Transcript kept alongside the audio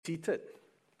Seated.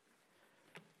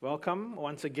 Welcome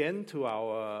once again to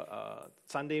our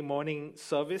Sunday morning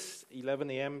service,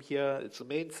 11 a.m. here. It's the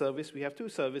main service. We have two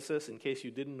services, in case you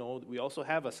didn't know. We also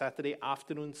have a Saturday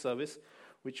afternoon service,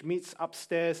 which meets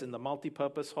upstairs in the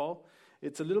multi-purpose hall.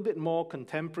 It's a little bit more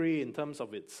contemporary in terms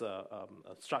of its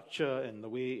structure and the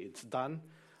way it's done.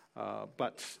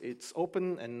 But it's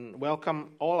open and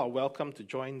welcome. All are welcome to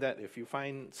join that if you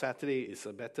find Saturday is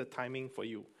a better timing for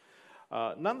you.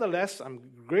 Nonetheless, I'm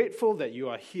grateful that you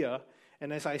are here.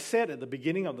 And as I said at the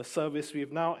beginning of the service,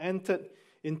 we've now entered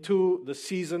into the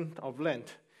season of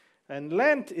Lent. And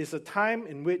Lent is a time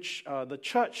in which the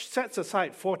church sets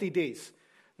aside 40 days.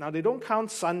 Now, they don't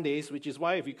count Sundays, which is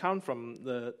why if you count from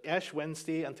the Ash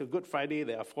Wednesday until Good Friday,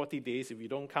 there are 40 days. If you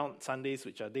don't count Sundays,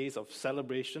 which are days of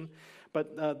celebration.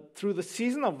 But through the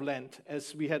season of Lent,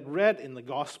 as we had read in the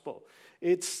Gospel,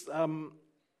 it's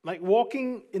like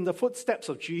walking in the footsteps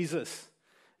of Jesus.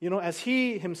 You know, as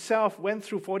he himself went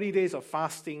through 40 days of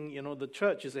fasting, you know, the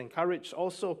church is encouraged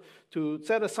also to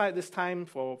set aside this time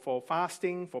for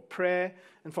fasting, for prayer,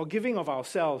 and for giving of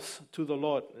ourselves to the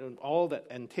Lord, and all that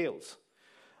entails.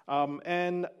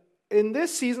 And in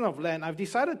this season of Lent, I've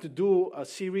decided to do a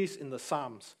series in the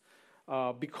Psalms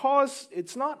because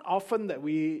it's not often that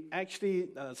we actually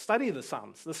study the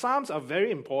Psalms. The Psalms are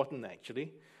very important,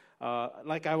 actually.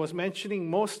 Like I was mentioning,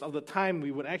 most of the time we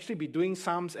would actually be doing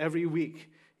Psalms every week,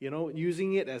 you know,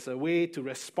 using it as a way to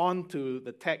respond to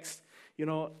the text. You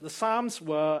know, the Psalms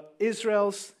were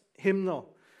Israel's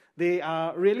hymnal. They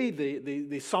are really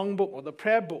the songbook or the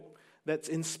prayer book that's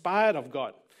inspired of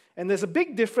God. And there's a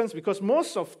big difference because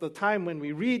most of the time when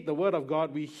we read the Word of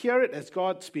God, we hear it as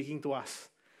God speaking to us.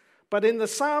 But in the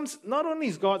Psalms, not only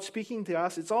is God speaking to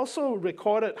us, it's also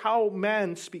recorded how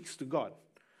man speaks to God,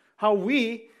 how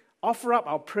we offer up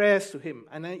our prayers to Him.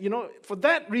 And, you know, for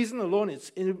that reason alone, it's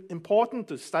important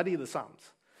to study the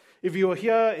Psalms. If you were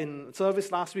here in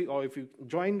service last week, or if you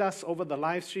joined us over the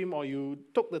live stream, or you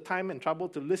took the time and trouble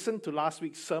to listen to last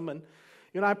week's sermon,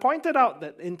 you know, I pointed out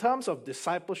that in terms of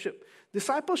discipleship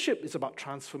is about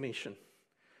transformation.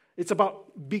 It's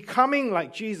about becoming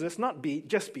like Jesus, not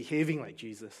just behaving like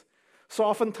Jesus. So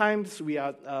oftentimes we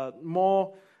are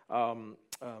more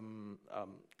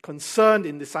concerned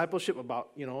in discipleship about,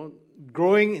 you know,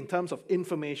 growing in terms of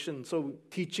information. So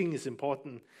teaching is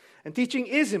important. And teaching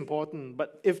is important,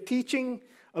 but if teaching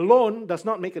alone does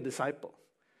not make a disciple,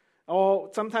 or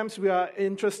sometimes we are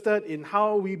interested in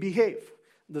how we behave,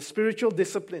 the spiritual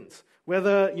disciplines,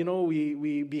 whether, you know,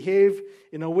 we behave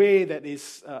in a way that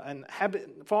is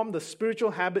form the spiritual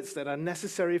habits that are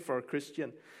necessary for a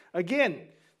Christian. Again,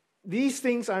 these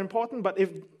things are important, but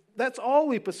if that's all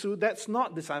we pursue, that's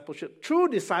not discipleship. True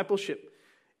discipleship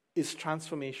is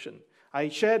transformation. I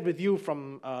shared with you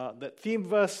from that theme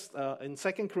verse in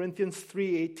 2 Corinthians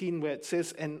 3:18 where it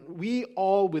says, "And we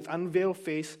all with unveiled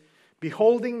face,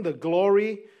 beholding the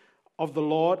glory of the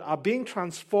Lord, are being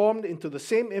transformed into the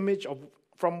same image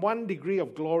from one degree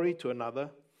of glory to another.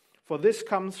 For this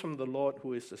comes from the Lord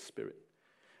who is the Spirit."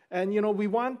 And, you know, we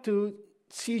want to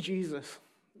see Jesus.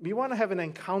 We want to have an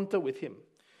encounter with Him.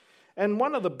 And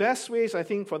one of the best ways, I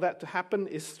think, for that to happen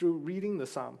is through reading the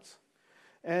Psalms.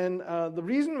 And the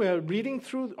reason we're reading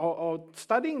through or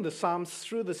studying the Psalms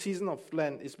through the season of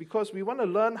Lent is because we want to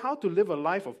learn how to live a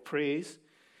life of praise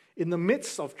in the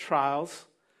midst of trials,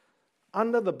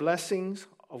 under the blessings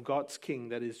of God's King,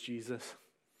 that is Jesus.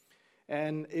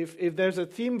 And if there's a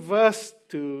theme verse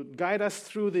to guide us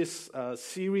through this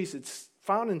series, it's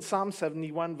found in Psalm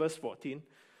 71, verse 14.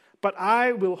 "But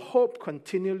I will hope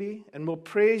continually and will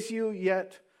praise you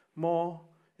yet more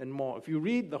and more." If you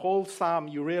read the whole psalm,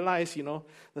 you realize, you know,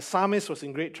 the psalmist was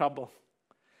in great trouble.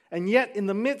 And yet, in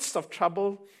the midst of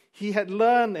trouble, he had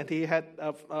learned and he had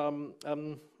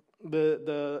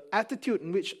the attitude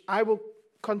in which I will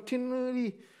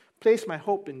continually place my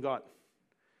hope in God.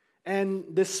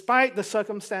 And despite the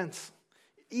circumstance,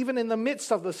 even in the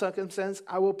midst of the circumstance,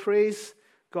 I will praise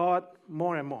God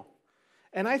more and more.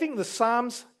 And I think the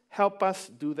Psalms help us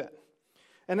do that.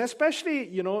 And especially,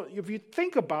 you know, if you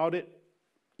think about it,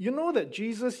 you know that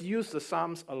Jesus used the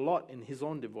Psalms a lot in His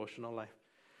own devotional life.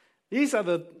 These are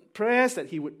the prayers that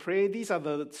He would pray. These are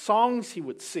the songs He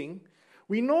would sing.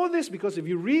 We know this because if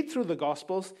you read through the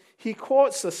Gospels, He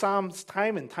quotes the Psalms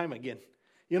time and time again.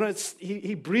 You know,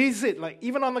 He breathes it, like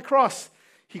even on the cross,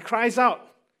 He cries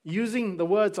out using the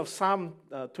words of Psalm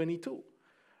 22.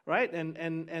 Right,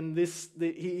 and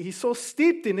he's so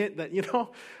steeped in it that, you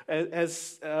know,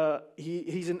 as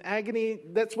he's in agony,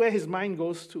 that's where his mind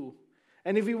goes to.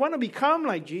 And if we want to become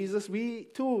like Jesus, we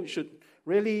too should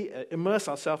really immerse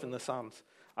ourselves in the Psalms.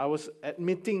 I was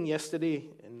admitting yesterday,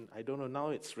 and I don't know, now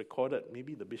it's recorded.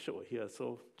 Maybe the bishop will hear,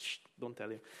 so don't tell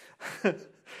him.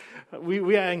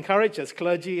 we are encouraged as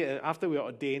clergy, after we are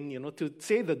ordained, to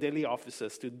say the daily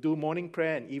offices, to do morning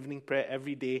prayer and evening prayer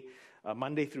every day,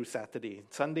 Monday through Saturday.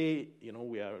 Sunday,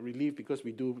 we are relieved because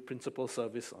we do principal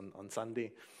service on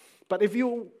Sunday. But if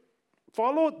you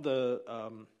followed the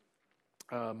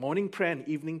morning prayer and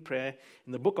evening prayer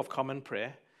in the Book of Common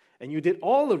Prayer, and you did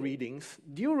all the readings,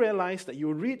 do you realize that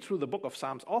you read through the book of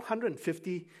Psalms, all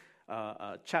 150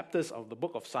 chapters of the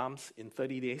book of Psalms in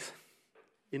 30 days?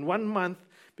 In 1 month,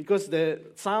 because the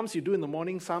Psalms you do in the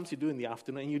morning, Psalms you do in the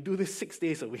afternoon, and you do this 6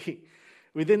 days a week.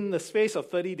 Within the space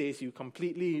of 30 days, you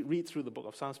completely read through the book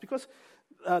of Psalms. Because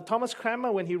Thomas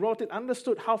Cranmer, when he wrote it,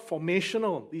 understood how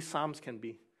formational these Psalms can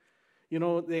be.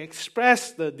 They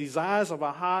express the desires of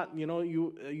our heart.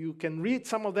 You can read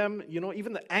some of them,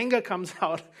 even the anger comes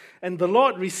out, and the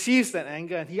Lord receives that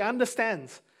anger, and He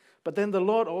understands. But then the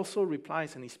Lord also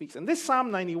replies and He speaks. And this Psalm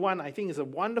 91, I think, is a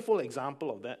wonderful example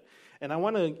of that. And I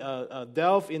want to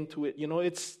delve into it.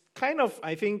 It's kind of,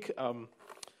 I think,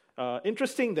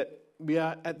 interesting that we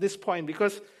are at this point,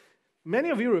 because many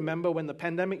of you remember when the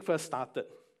pandemic first started.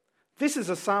 This is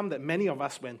a psalm that many of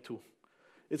us went to.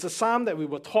 It's a psalm that we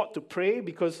were taught to pray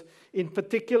because, in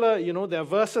particular, there are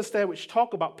verses there which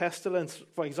talk about pestilence.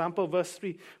 For example, verse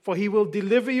 3, "For He will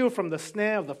deliver you from the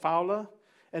snare of the fowler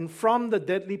and from the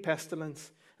deadly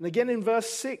pestilence." And again in verse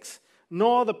 6,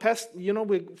 "Nor the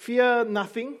we fear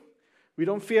nothing." We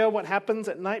don't fear what happens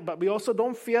at night, but we also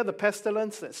don't fear the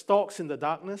pestilence that stalks in the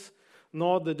darkness,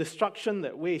 nor the destruction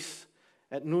that wastes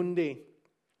at noonday.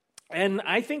 And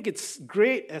I think it's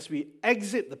great as we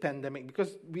exit the pandemic,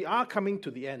 because we are coming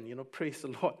to the end, praise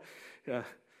the Lord.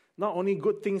 Not only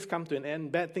good things come to an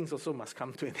end, bad things also must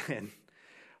come to an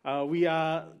end. We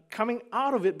are coming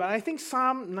out of it, but I think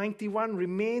Psalm 91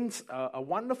 remains a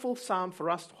wonderful psalm for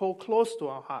us to hold close to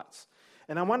our hearts.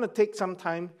 And I want to take some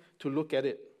time to look at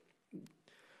it.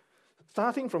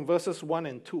 Starting from verses 1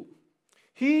 and 2.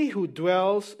 "He who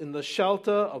dwells in the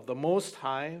shelter of the Most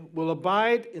High will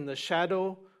abide in the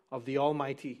shadow of the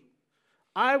Almighty.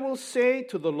 I will say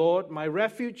to the Lord, my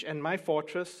refuge and my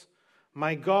fortress,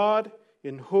 my God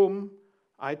in whom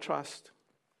I trust."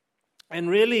 And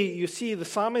really, you see, the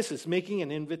psalmist is making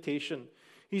an invitation.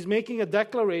 He's making a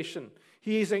declaration.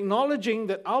 He is acknowledging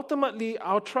that ultimately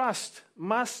our trust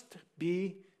must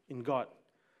be in God.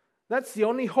 That's the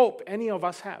only hope any of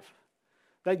us have.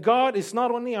 That God is not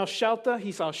only our shelter,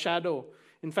 He's our shadow.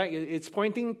 In fact, it's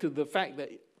pointing to the fact that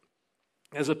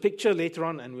there's a picture later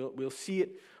on, and we'll see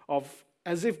it, of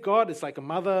as if God is like a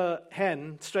mother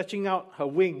hen stretching out her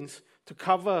wings to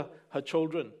cover her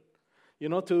children,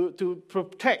 to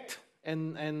protect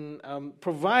and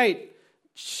provide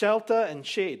shelter and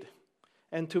shade,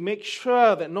 and to make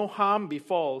sure that no harm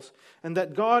befalls, and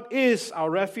that God is our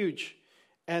refuge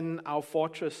and our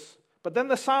fortress. But then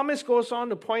the psalmist goes on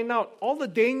to point out all the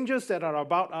dangers that are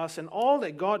about us and all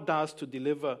that God does to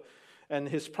deliver, and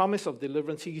His promise of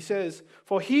deliverance. He says,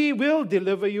 "For He will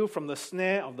deliver you from the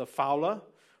snare of the fowler,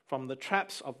 from the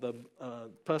traps of the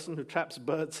person who traps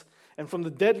birds, and from the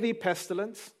deadly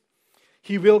pestilence.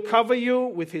 He will cover you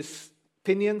with His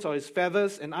pinions or His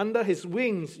feathers, and under His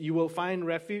wings you will find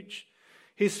refuge.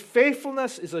 His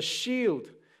faithfulness is a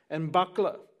shield and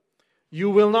buckler. You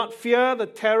will not fear the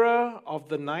terror of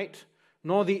the night,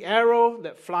 nor the arrow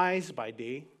that flies by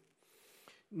day,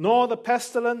 nor the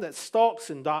pestilence that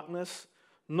stalks in darkness,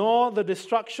 nor the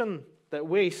destruction that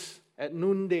wastes at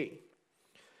noonday.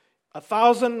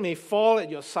 1,000 may fall at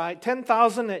your side,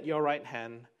 10,000 at your right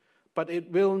hand, but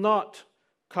it will not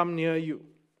come near you.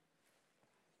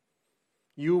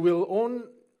 You will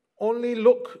only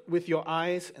look with your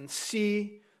eyes and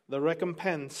see the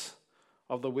recompense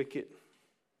of the wicked."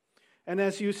 And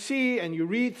as you see and you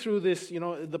read through this,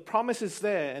 the promise is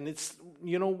there, and it's,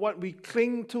 what we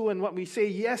cling to and what we say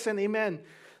yes and amen.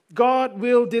 God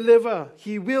will deliver.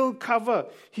 He will cover.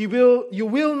 You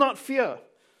will not fear.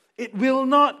 It will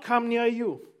not come near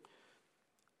you.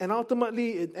 And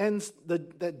ultimately it ends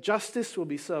that justice will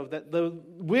be served, that the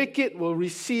wicked will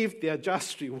receive their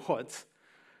just rewards.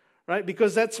 Right?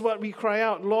 Because that's what we cry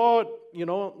out, Lord,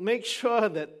 make sure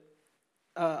that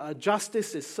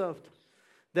justice is served.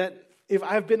 That if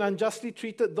I've been unjustly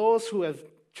treated, those who have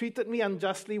treated me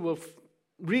unjustly will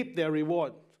reap their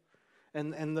reward.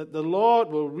 And that the Lord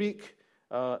will wreak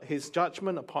His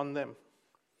judgment upon them.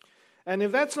 And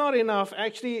if that's not enough,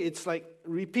 actually it's like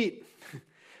repeat.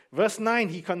 Verse 9,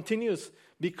 he continues,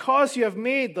 "Because you have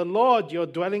made the Lord your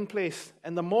dwelling place,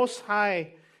 and the Most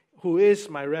High, who is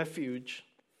my refuge,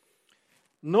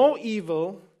 no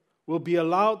evil will be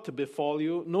allowed to befall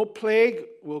you, no plague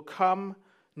will come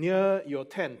near your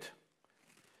tent.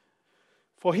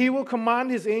 For he will command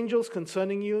his angels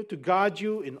concerning you to guard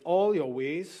you in all your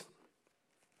ways.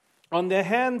 On their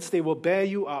hands they will bear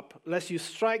you up, lest you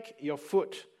strike your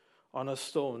foot on a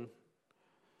stone.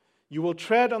 You will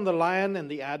tread on the lion and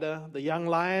the adder, the young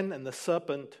lion and the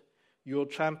serpent you will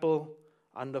trample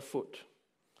underfoot.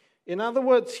 In other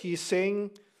words, he's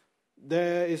saying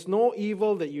there is no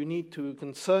evil that you need to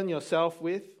concern yourself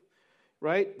with,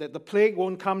 right? That the plague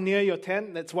won't come near your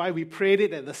tent. That's why we prayed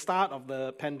it at the start of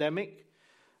the pandemic.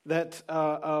 That,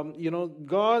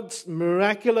 God's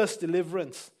miraculous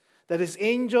deliverance, that his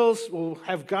angels will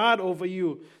have guard over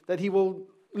you, that he will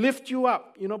lift you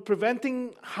up,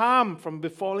 preventing harm from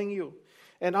befalling you.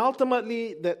 And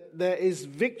ultimately, that there is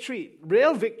victory,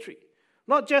 real victory,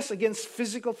 not just against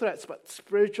physical threats, but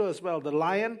spiritual as well. The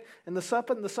lion and the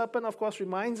serpent. The serpent, of course,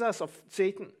 reminds us of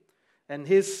Satan and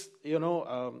his,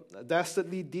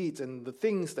 dastardly deeds and the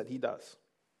things that he does.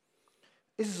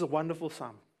 This is a wonderful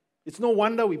psalm. It's no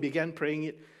wonder we began praying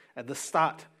it at the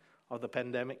start of the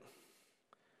pandemic.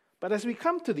 But as we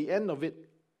come to the end of it,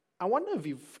 I wonder if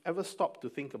you've ever stopped to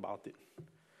think about it.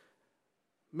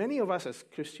 Many of us as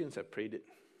Christians have prayed it.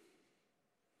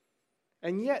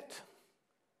 And yet,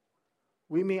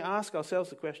 we may ask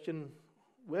ourselves the question,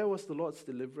 where was the Lord's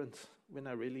deliverance when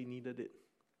I really needed it?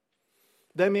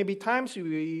 There may be times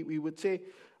we would say,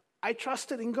 I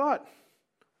trusted in God,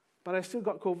 but I still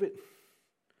got COVID.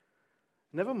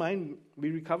 Never mind,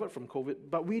 we recovered from COVID,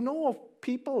 but we know of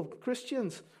people,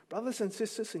 Christians, brothers and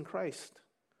sisters in Christ,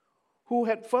 who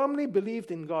had firmly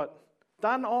believed in God,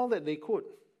 done all that they could,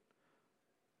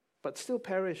 but still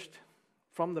perished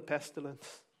from the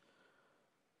pestilence.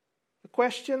 The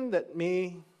question that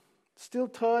may still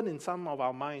turn in some of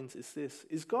our minds is this: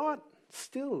 is God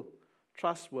still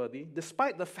trustworthy,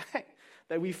 despite the fact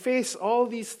that we face all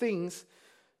these things,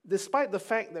 despite the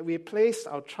fact that we placed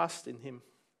our trust in him?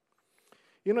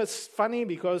 It's funny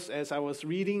because as I was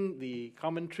reading the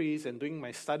commentaries and doing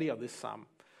my study of this psalm,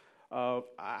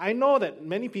 I know that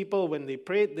many people, when they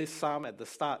prayed this psalm at the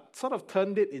start, sort of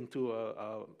turned it into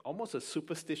almost a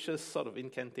superstitious sort of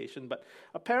incantation. But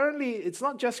apparently, it's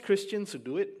not just Christians who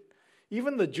do it.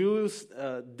 Even the Jews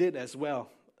did as well.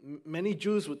 Many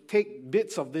Jews would take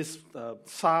bits of this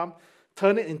psalm,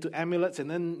 turn it into amulets,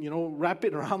 and then wrap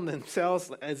it around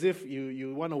themselves as if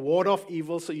you want to ward off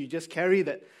evil. So you just carry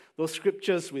those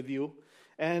scriptures with you.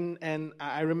 And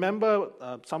I remember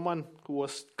someone who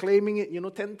was claiming it,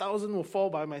 10,000 will fall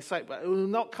by my side, but it will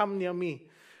not come near me,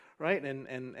 right?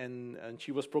 And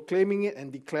she was proclaiming it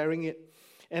and declaring it.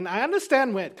 And I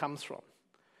understand where it comes from.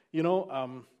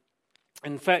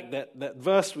 In fact, that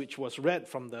verse which was read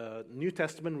from the New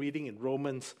Testament reading in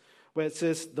Romans, where it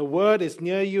says, the word is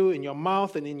near you in your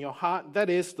mouth and in your heart, that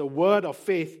is the word of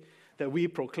faith that we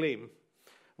proclaim.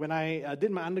 When I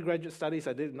did my undergraduate studies,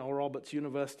 I did in Oral Roberts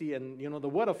University, and the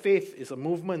Word of Faith is a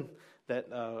movement that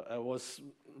was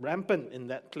rampant in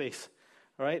that place.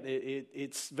 Right?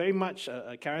 It's very much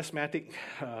a charismatic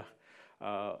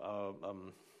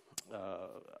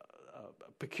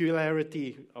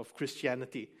peculiarity of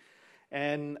Christianity,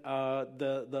 and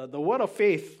the Word of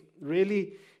Faith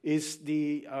really is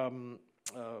the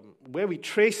where we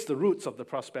trace the roots of the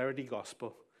prosperity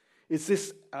gospel. It's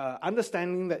this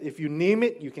understanding that if you name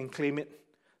it, you can claim it.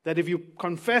 That if you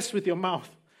confess with your mouth,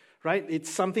 right, it's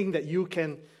something that you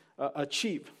can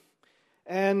achieve.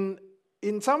 And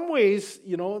in some ways,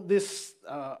 this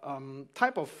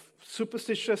type of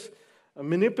superstitious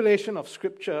manipulation of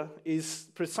Scripture is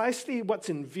precisely what's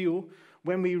in view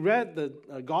when we read the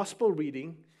gospel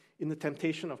reading in the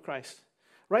temptation of Christ.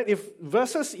 Right? If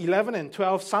verses 11 and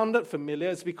 12 sounded familiar,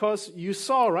 it's because you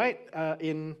saw, right,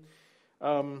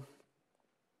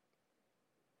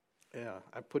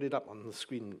 I put it up on the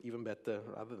screen even better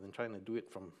rather than trying to do it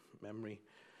from memory.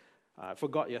 I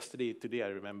forgot yesterday. Today I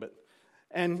remembered.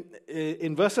 And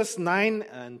in verses 9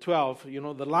 and 12,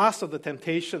 the last of the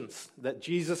temptations that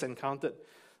Jesus encountered,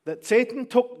 that Satan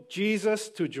took Jesus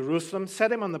to Jerusalem,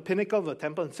 set him on the pinnacle of the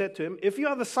temple, and said to him, if you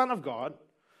are the Son of God,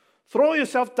 throw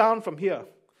yourself down from here,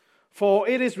 for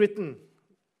it is written.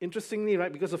 Interestingly,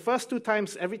 right, because the first two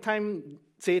times, every time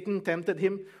Satan tempted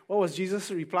him, what was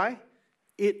Jesus' reply?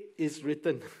 It is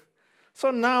written.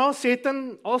 So now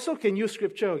Satan also can use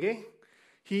Scripture, okay?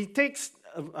 He takes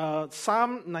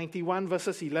Psalm 91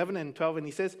 verses 11 and 12 and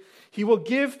he says, he will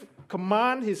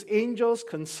command his angels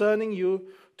concerning you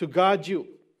to guard you.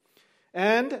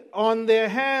 And on their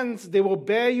hands they will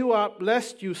bear you up,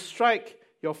 lest you strike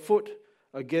your foot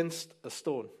against a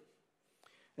stone.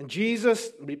 And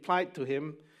Jesus replied to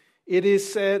him, it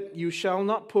is said, you shall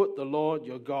not put the Lord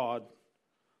your God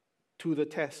to the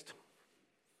test.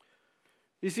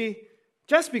 You see,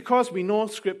 Just because we know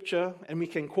Scripture and we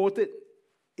can quote it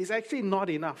is actually not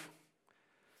enough.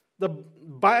 The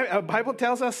Bible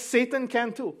tells us Satan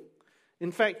can too.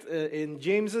 In fact, in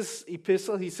James's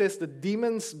epistle, he says the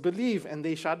demons believe and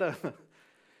they shudder.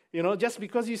 Just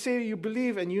because you say you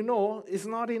believe and you know is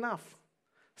not enough.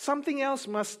 Something else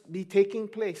must be taking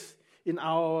place in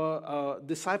our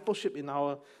discipleship, in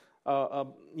our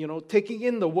taking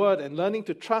in the Word and learning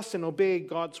to trust and obey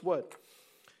God's Word.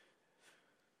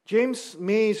 James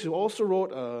Mays, who also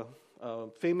wrote a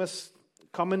famous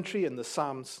commentary in the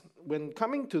Psalms, when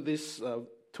coming to these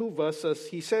two verses,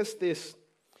 he says this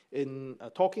in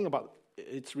talking about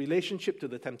its relationship to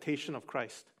the temptation of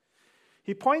Christ.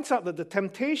 He points out that the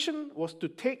temptation was to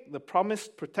take the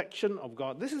promised protection of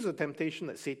God. This is a temptation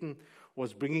that Satan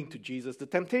was bringing to Jesus. The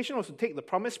temptation was to take the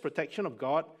promised protection of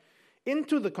God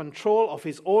into the control of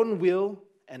his own will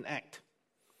and act.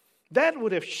 That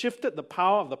would have shifted the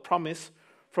power of the promise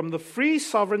from the free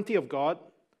sovereignty of God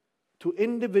to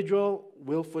individual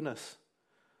willfulness.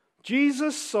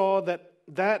 Jesus saw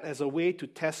that as a way to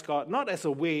test God, not as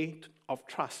a way of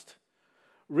trust.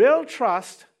 Real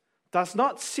trust does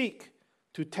not seek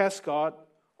to test God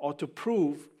or to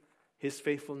prove his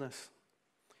faithfulness.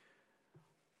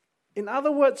 In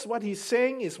other words, what he's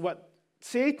saying is what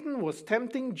Satan was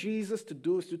tempting Jesus to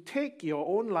do is to take your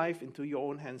own life into your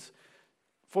own hands,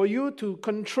 for you to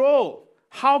control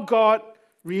how God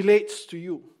relates to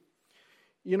you.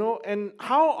 And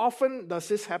how often does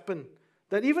this happen?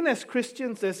 That even as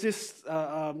Christians, there's this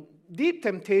deep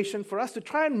temptation for us to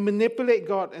try and manipulate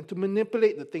God and to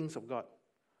manipulate the things of God.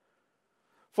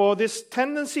 For this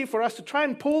tendency for us to try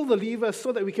and pull the lever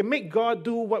so that we can make God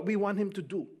do what we want him to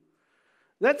do.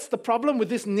 That's the problem with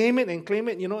this name it and claim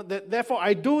it. That therefore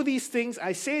I do these things,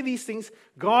 I say these things,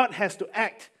 God has to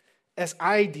act as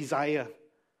I desire,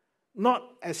 not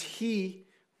as he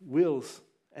wills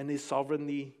and is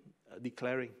sovereignly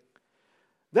declaring.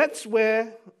 That's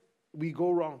where we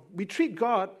go wrong. We treat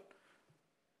God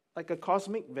like a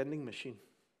cosmic vending machine.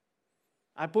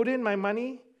 I put in my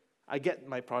money, I get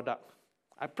my product.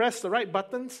 I press the right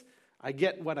buttons, I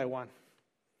get what I want.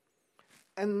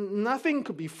 And nothing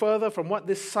could be further from what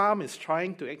this psalm is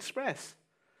trying to express.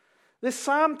 This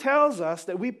psalm tells us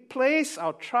that we place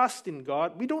our trust in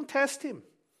God. We don't test him.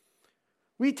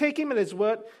 We take him at his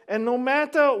word, and no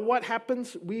matter what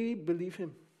happens, we believe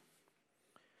him.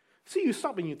 See, you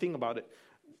stop and you think about it.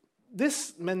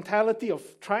 This mentality of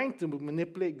trying to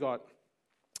manipulate God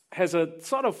has a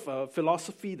sort of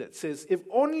philosophy that says, if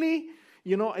only,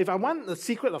 if I want the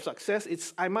secret of success,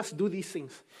 it's I must do these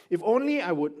things. If only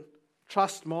I would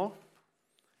trust more.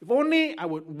 If only I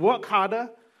would work harder,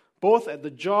 both at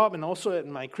the job and also at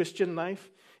my Christian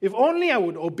life. If only I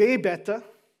would obey better,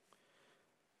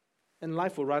 and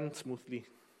life will run smoothly.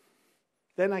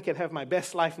 Then I can have my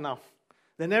best life now.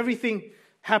 Then everything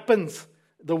happens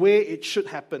the way it should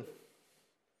happen.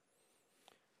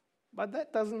 But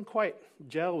that doesn't quite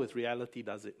gel with reality,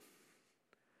 does it?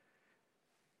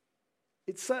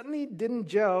 It certainly didn't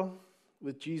gel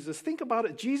with Jesus. Think about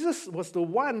it. Jesus was the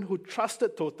one who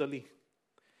trusted totally.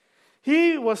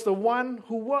 He was the one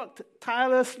who worked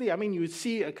tirelessly. I mean, you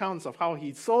see accounts of how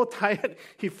he's so tired,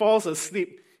 he falls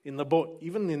asleep in the boat,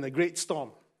 even in a great storm.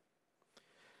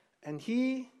 And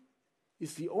he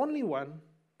is the only one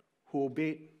who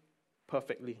obeyed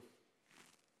perfectly.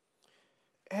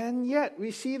 And yet,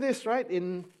 we see this, right,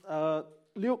 in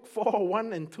Luke 4,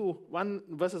 1 and 2,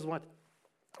 verses 1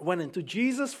 and 2.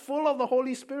 Jesus, full of the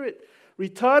Holy Spirit,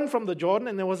 returned from the Jordan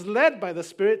and was led by the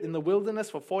Spirit in the wilderness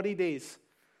for 40 days.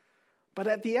 But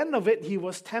at the end of it, he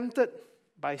was tempted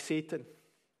by Satan.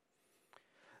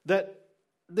 That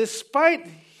despite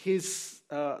his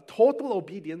total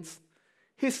obedience,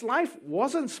 his life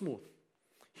wasn't smooth.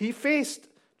 He faced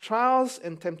trials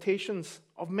and temptations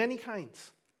of many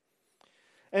kinds.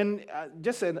 And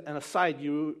just an aside,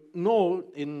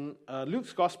 in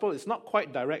Luke's gospel, it's not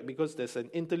quite direct because there's an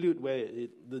interlude where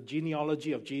the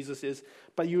genealogy of Jesus is.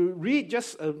 But you read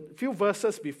just a few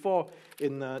verses before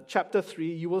in chapter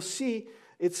 3, you will see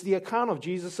it's the account of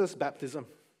Jesus' baptism.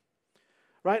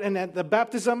 Right? And at the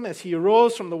baptism, as he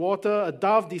arose from the water, a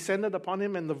dove descended upon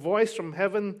him, and the voice from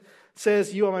heaven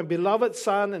says, "You are my beloved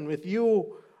Son, and with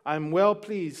you I am well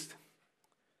pleased."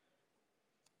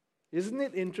 Isn't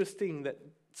it interesting that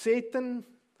Satan's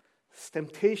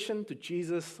temptation to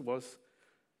Jesus was,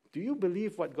 do you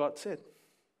believe what God said?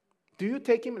 Do you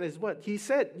take him at his word? He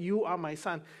said, "You are my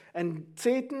son." And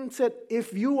Satan said,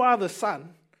 if you are the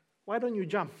son, why don't you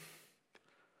jump?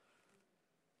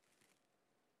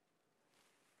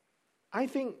 I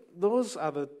think those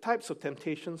are the types of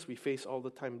temptations we face all the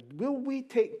time. Will we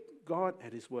take God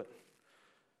at his word?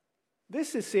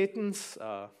 This is Satan's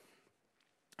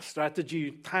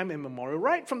strategy, time immemorial,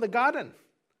 right from the garden.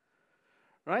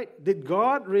 Right? Did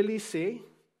God really say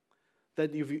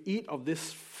that if you eat of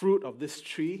this fruit of this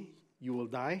tree, you will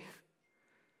die?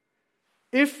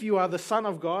 If you are the Son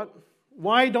of God,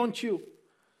 why don't you?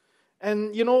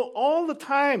 And all the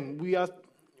time we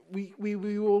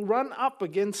will run up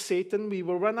against Satan, we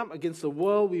will run up against the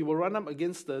world, we will run up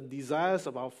against the desires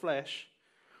of our flesh,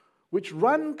 which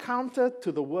run counter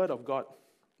to the Word of God,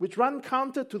 which run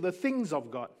counter to the things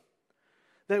of God.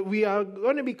 That we are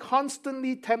going to be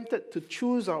constantly tempted to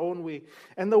choose our own way.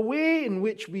 And the way in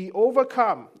which we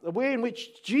overcome, the way in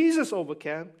which Jesus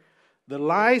overcame the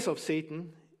lies of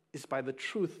Satan is by the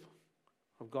truth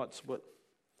of God's Word.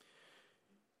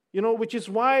 Which is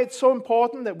why it's so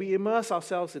important that we immerse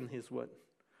ourselves in His Word.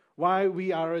 Why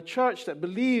we are a church that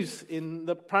believes in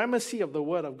the primacy of the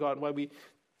Word of God. Why we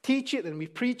teach it and we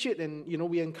preach it and,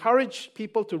 we encourage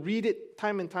people to read it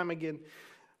time and time again.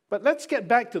 But let's get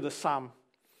back to the psalm.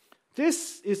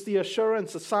 This is the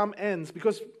assurance the psalm ends,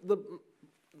 because the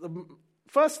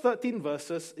first 13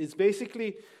 verses is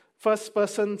basically first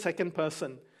person, second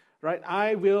person, right?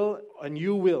 I will and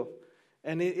you will.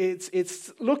 And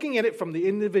it's looking at it from the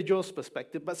individual's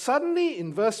perspective. But suddenly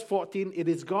in verse 14, it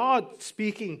is God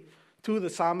speaking to the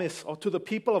psalmist or to the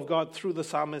people of God through the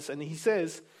psalmist. And he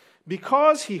says,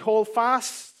 because he holds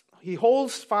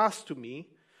fast to me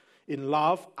in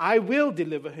love, I will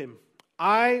deliver him.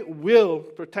 I will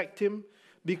protect him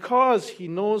because he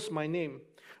knows my name.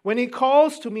 When he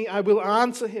calls to me, I will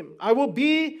answer him. I will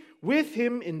be with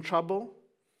him in trouble.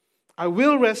 I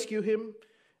will rescue him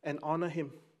and honor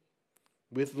him.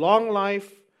 With long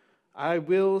life, I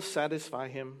will satisfy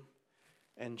him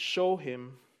and show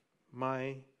him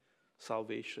my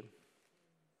salvation.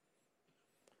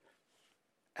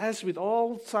 As with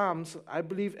all psalms, I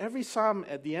believe every psalm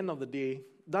at the end of the day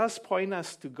does point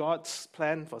us to God's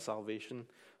plan for salvation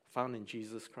found in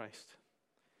Jesus Christ.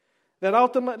 That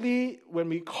ultimately, when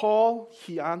we call,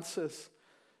 He answers.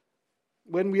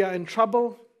 When we are in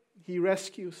trouble, He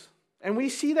rescues. And we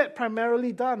see that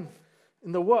primarily done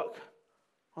in the work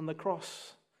on the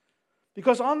cross.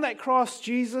 Because on that cross,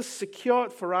 Jesus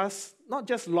secured for us not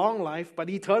just long life, but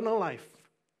eternal life.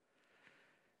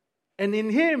 And in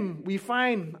Him, we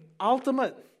find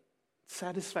ultimate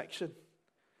satisfaction.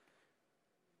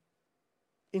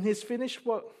 In His finished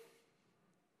work,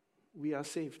 we are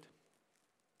saved.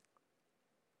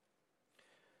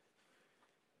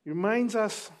 Reminds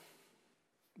us,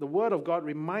 the Word of God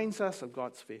reminds us of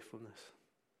God's faithfulness.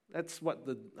 That's what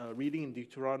the reading in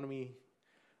Deuteronomy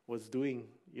was doing.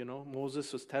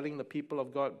 Moses was telling the people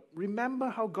of God, remember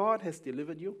how God has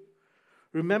delivered you.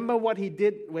 Remember what He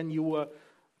did when you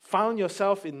found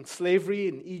yourself in slavery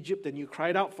in Egypt and you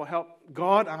cried out for help.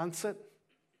 God answered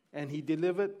and He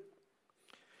delivered.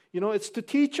 It's to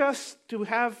teach us to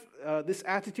have this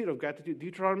attitude of gratitude.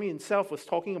 Deuteronomy itself was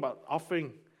talking about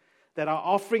offering. That our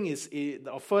offering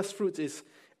our first fruits is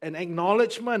an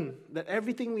acknowledgement that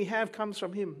everything we have comes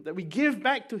from Him. That we give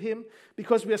back to Him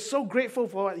because we are so grateful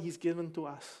for what He's given to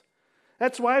us.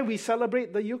 That's why we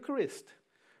celebrate the Eucharist.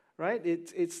 Right?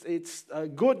 It's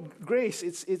good grace.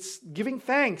 It's giving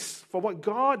thanks for what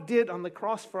God did on the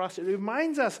cross for us. It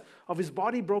reminds us of His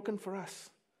body broken for us.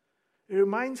 It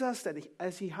reminds us that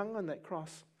as He hung on that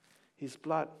cross, His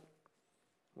blood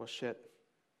was shed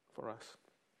for us.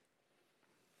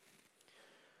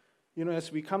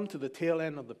 As we come to the tail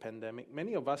end of the pandemic,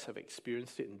 many of us have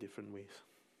experienced it in different ways.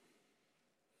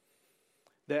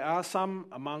 There are some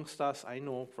amongst us, I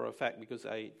know for a fact, because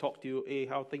I talk to you, hey,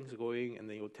 how things are going, and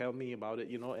they will tell me about it,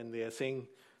 and they are saying,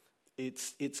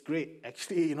 it's great.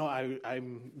 Actually,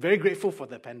 I'm very grateful for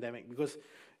the pandemic, because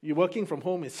you're working from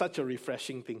home is such a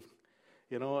refreshing thing.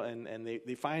 And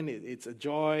they find it's a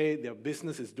joy, their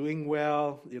business is doing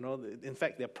well, in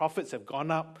fact, their profits have gone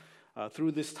up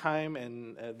through this time,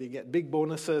 and they get big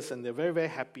bonuses, and they're very, very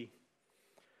happy.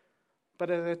 But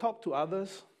as I talk to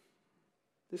others,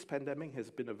 this pandemic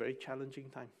has been a very challenging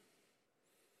time.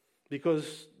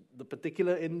 Because the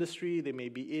particular industry they may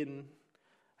be in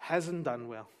hasn't done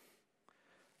well.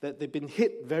 That they've been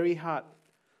hit very hard.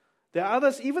 There are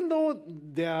others, even though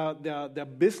their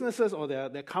businesses or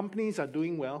their companies are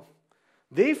doing well,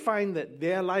 they find that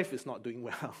their life is not doing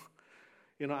well.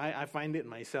 I find it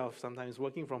myself. Sometimes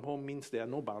working from home means there are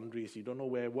no boundaries. You don't know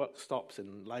where work stops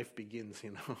and life begins,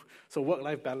 So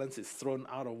work-life balance is thrown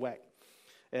out of whack.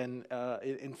 And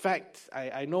in fact,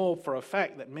 I know for a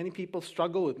fact that many people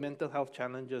struggle with mental health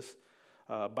challenges.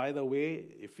 By the way,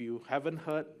 if you haven't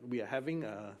heard, we are having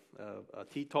a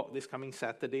tea talk this coming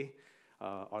Saturday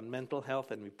on mental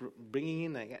health, and we're bringing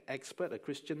in an expert, a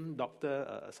Christian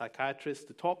doctor, a psychiatrist,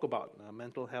 to talk about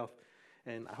mental health.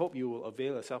 And I hope you will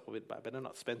avail yourself of it, but I better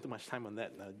not spend too much time on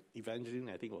that. Evangeline,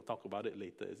 I think we'll talk about it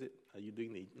later, is it? Are you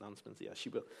doing the announcements? Yeah, she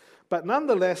will. But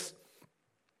nonetheless,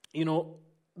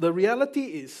 the reality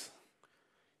is,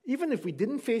 even if we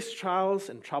didn't face trials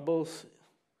and troubles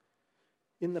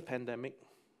in the pandemic,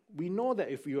 we know that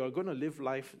if you are going to live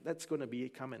life, that's going to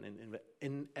become an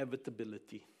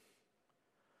inevitability.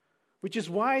 Which is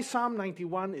why Psalm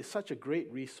 91 is such a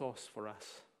great resource for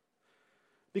us.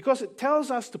 Because it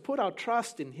tells us to put our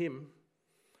trust in Him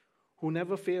who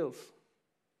never fails,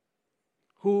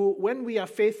 who, when we are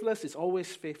faithless, is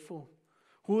always faithful,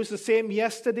 who is the same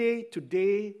yesterday,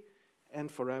 today, and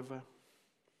forever.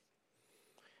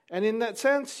 And in that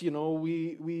sense,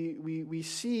 we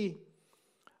see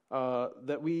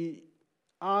that we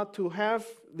are to have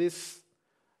this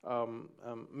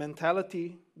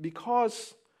mentality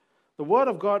because the Word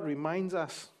of God reminds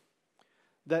us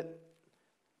that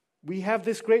we have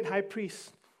this great high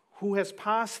priest who has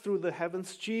passed through the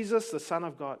heavens, Jesus, the Son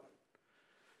of God.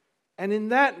 And in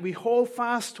that, we hold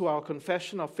fast to our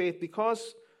confession of faith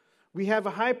because we have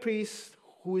a high priest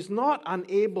who is not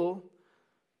unable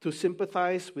to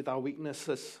sympathize with our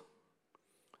weaknesses,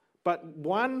 but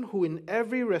one who in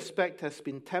every respect has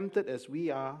been tempted as we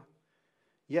are,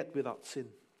 yet without sin.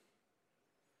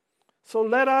 So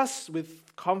let us,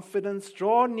 with confidence,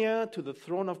 draw near to the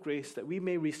throne of grace that we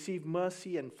may receive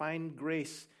mercy and find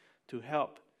grace to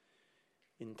help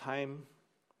in time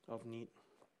of need.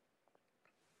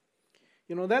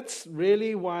 That's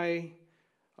really why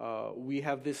we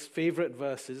have this favorite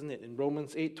verse, isn't it? In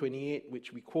Romans 8:28,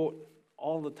 which we quote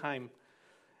all the time.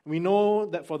 We know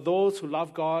that for those who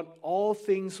love God, all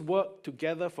things work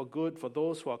together for good for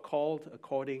those who are called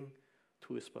according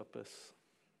to His purpose.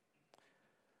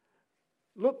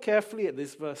 Look carefully at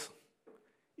this verse.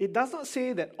 It does not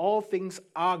say that all things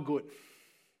are good.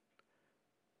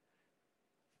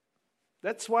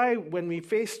 That's why when we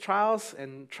face trials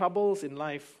and troubles in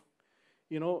life,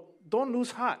 don't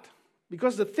lose heart.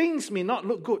 Because the things may not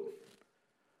look good.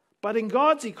 But in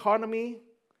God's economy,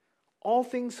 all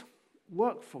things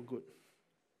work for good.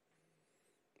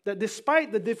 That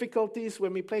despite the difficulties,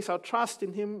 when we place our trust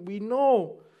in Him, we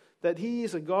know that He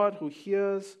is a God who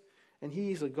hears and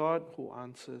He is a God who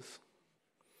answers.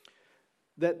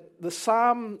 That the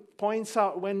psalm points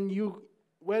out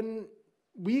when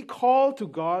we call to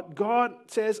God, God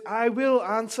says, I will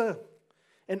answer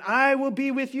and I will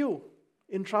be with you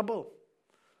in trouble.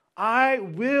 I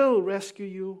will rescue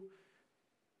you.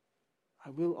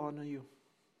 I will honor you.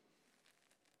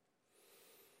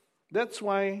 That's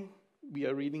why we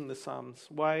are reading the Psalms,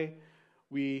 why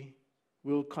we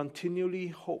will continually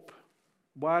hope,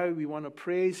 why we want to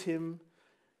praise Him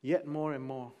yet more and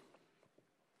more.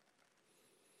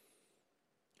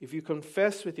 If you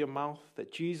confess with your mouth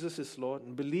that Jesus is Lord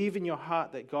and believe in your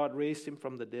heart that God raised Him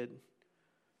from the dead,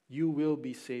 you will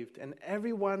be saved. And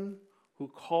everyone who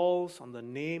calls on the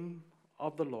name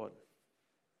of the Lord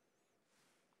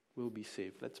will be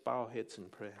saved. Let's bow our heads in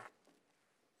prayer.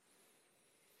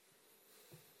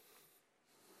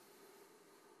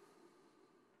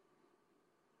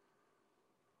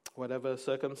 Whatever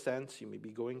circumstance you may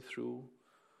be going through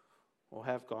or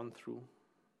have gone through,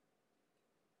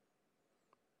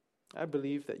 I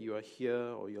believe that you are here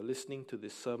or you're listening to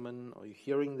this sermon or you're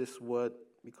hearing this word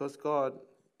because God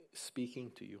is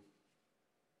speaking to you.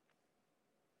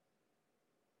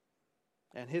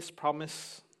 And His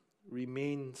promise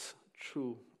remains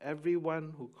true.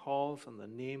 Everyone who calls on the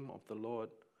name of the Lord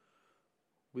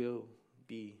will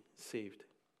be saved.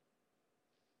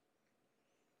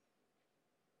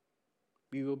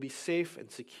 We will be safe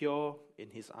and secure in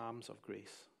His arms of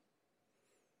grace.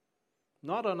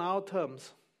 Not on our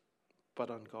terms, but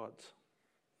on God's.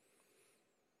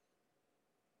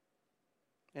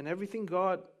 And everything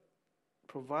God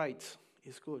provides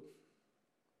is good.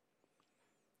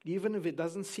 Even if it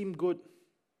doesn't seem good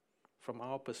from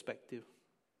our perspective.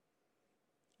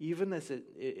 Even as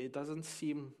it doesn't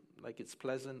seem like it's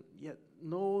pleasant, yet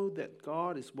know that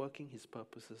God is working His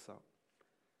purposes out.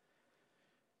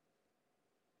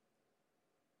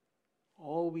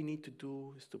 All we need to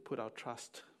do is to put our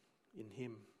trust in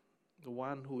Him, the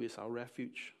one who is our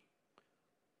refuge,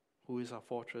 who is our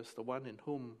fortress, the one in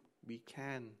whom we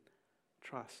can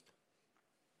trust.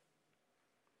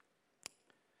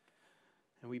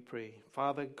 And we pray,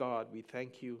 Father God, we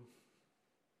thank You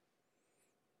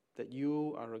that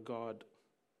You are a God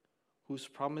whose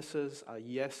promises are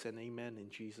yes and amen in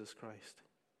Jesus Christ.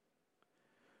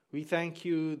 We thank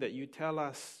You that You tell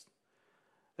us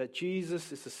that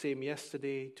Jesus is the same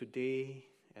yesterday, today,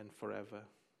 and forever.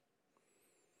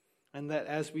 And that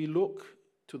as we look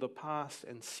to the past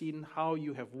and seen how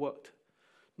you have worked,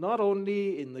 not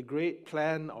only in the great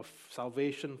plan of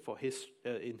salvation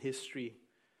in history,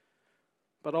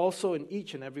 but also in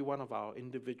each and every one of our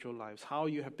individual lives, how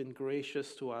you have been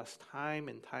gracious to us time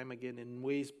and time again in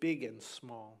ways big and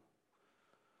small.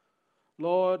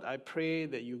 Lord, I pray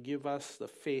that you give us the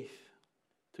faith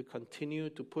to continue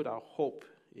to put our hope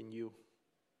in you,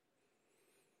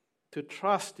 to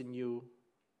trust in you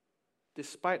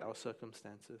despite our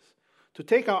circumstances, to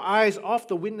take our eyes off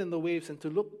the wind and the waves and to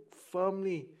look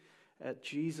firmly at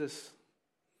Jesus,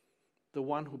 the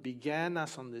one who began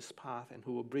us on this path and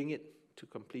who will bring it to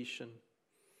completion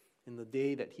in the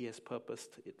day that he has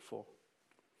purposed it for.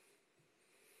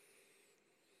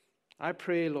 I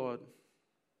pray, Lord,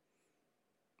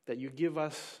 that you give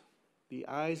us the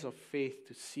eyes of faith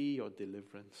to see your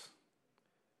deliverance,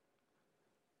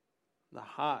 the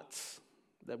hearts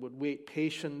that would wait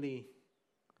patiently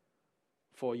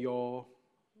for your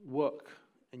work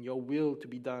and your will to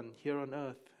be done here on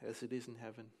earth as it is in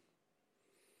heaven.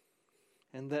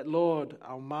 And that, Lord,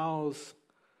 our mouths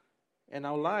and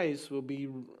our lives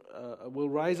will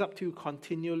rise up to you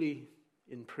continually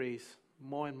in praise,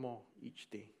 more and more each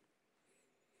day.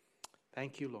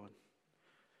 Thank you, Lord.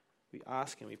 We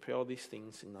ask and we pray all these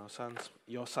things in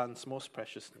your Son's most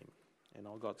precious name. And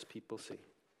all God's people say,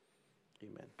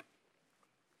 Amen.